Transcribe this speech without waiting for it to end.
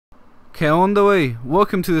Que onda, way?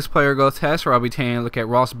 Welcome to this player growth test where I'll be taking a look at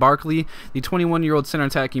Ross Barkley, the 21-year-old center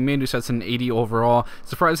attacking mid who sets an 80 overall.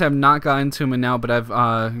 Surprised I have not gotten to him now, but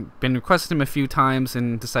I've been requesting him a few times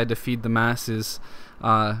and decided to feed the masses.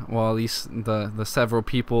 Well, at least the several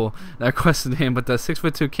people that requested him. But the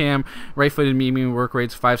 6'2" cam, right-footed medium work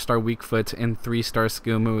rates, 5-star weak foot, and 3-star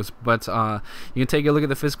skill moves. But you can take a look at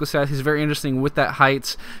the physical stats. He's very interesting with that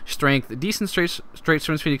height, strength, decent straight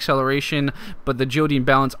swim speed, acceleration, but the agility and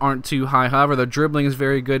balance aren't too high. However, the dribbling is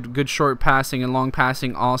very good. Good short passing and long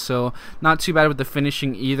passing also. Not too bad with the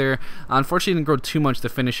finishing either. Unfortunately, didn't grow too much the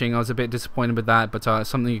finishing. I was a bit disappointed with that, but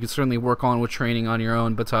something you can certainly work on with training on your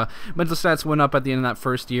own. But mental stats went up at the end of that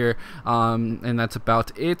first year, and that's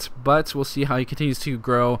about it. But we'll see how he continues to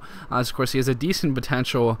grow. Of course, he has a decent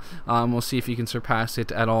potential. We'll see if he can surpass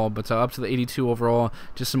it at all. But up to the 82 overall,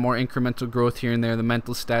 just some more incremental growth here and there. The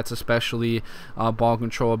mental stats, especially ball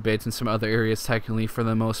control a bit, and some other areas technically for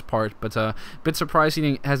the most part. But a bit surprising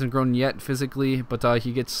he hasn't grown yet physically. But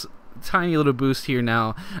he gets tiny little boost here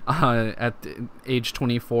now at age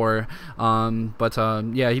 24,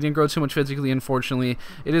 yeah, he didn't grow too much physically, unfortunately.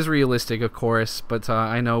 It is realistic, of course, but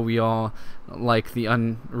I know we all like the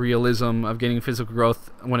unrealism of getting physical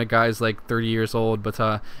growth when a guy's like 30 years old, but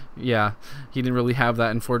yeah, he didn't really have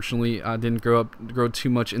that, unfortunately. Didn't grow too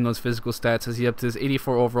much in those physical stats as he up to his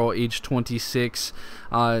 84 overall, age 26,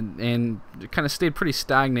 and kind of stayed pretty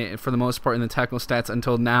stagnant for the most part in the technical stats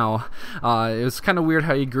until now. It was kind of weird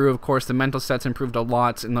how he grew. Of course, the mental stats improved a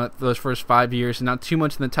lot in those first 5 years, and not too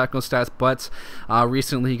much in the technical stats, but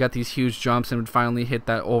recently he got these huge jumps and would finally hit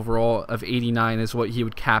that overall of 89 is what he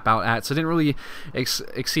would cap out at. So it didn't really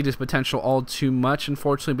exceed his potential all too much,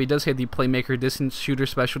 unfortunately, but he does have the playmaker, distance shooter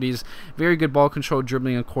specialties, very good ball control,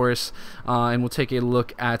 dribbling, of course, and we'll take a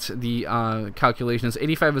look at the calculations.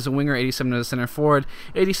 85 as a winger, 87 as a center forward,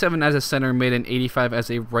 87 as a center mid, and 85 as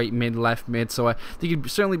a right mid, left mid. So I think he'd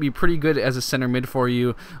certainly be pretty good as a center mid for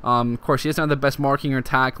you. Of course, he doesn't have the best marking or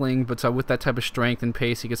tackling, but with that type of strength and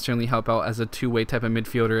pace, he could certainly help out as a two-way type of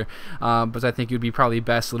midfielder. But I think he would be probably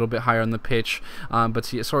best a little bit higher on the pitch.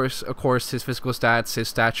 But of course, his physical stats, his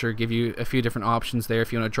stature give you a few different options there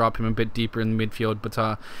if you want to drop him a bit deeper in the midfield.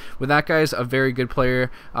 But with that, guys, a very good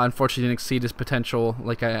player. Unfortunately, didn't exceed his potential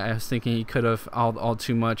like I was thinking he could have all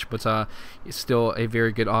too much, but it's still a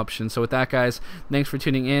very good option. So with that, guys, thanks for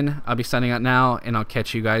tuning in. I'll be signing out now, and I'll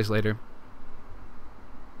catch you guys later.